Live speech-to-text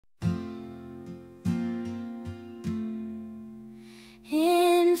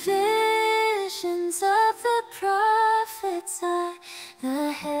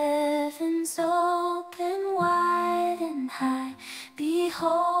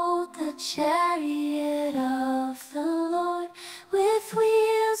Behold the chariot of the Lord, with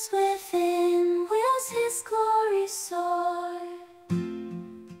wheels within, wheels his glory soar.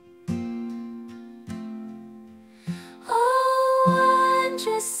 Oh,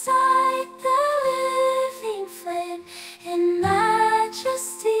 wondrous sight, the living flame, in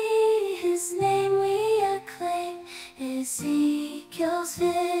majesty his name we acclaim. Ezekiel's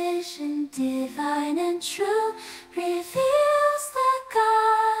vision, divine and true, reveals the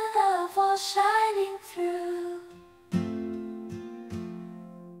God of all shining through.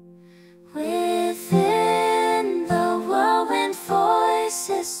 Within the whirlwind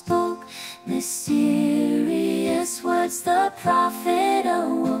voices spoke mysterious words, the prophet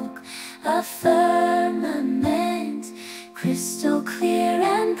awoke. A firmament, crystal clear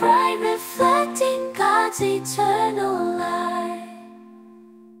and bright, reflecting God's eternal light.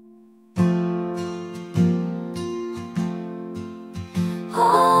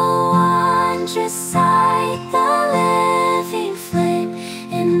 Oh, wondrous sight, the living flame,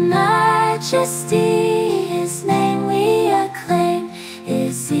 in majesty his name we acclaim.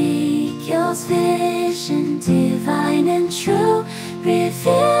 Ezekiel's vision, divine and true,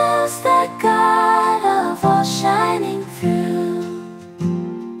 reveals the God of all shining through.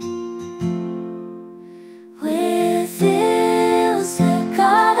 Reveals the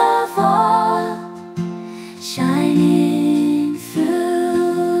God of all shining through.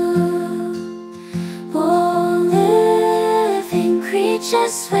 Oh, living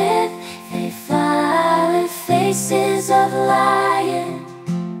creatures swift, they fly with faces of lion.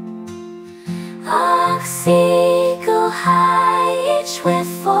 Ox, eagle high, each with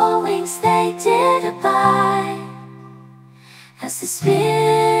 4 wings they did abide. As the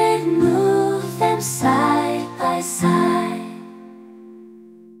Spirit moved them side by side.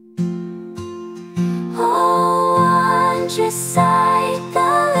 Oh, wondrous sight,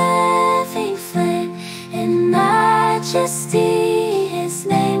 the living flame, in majesty his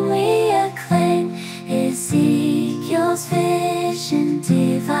name we acclaim. Ezekiel's vision,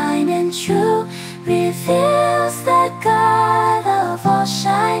 divine and true, reveals the God of all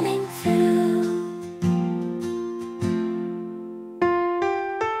shining through.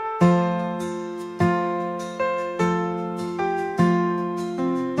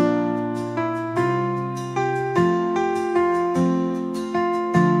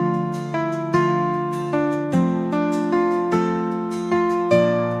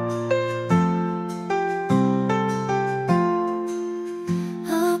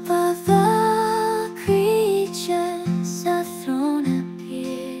 Above the creatures a throne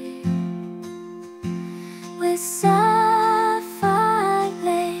appeared, with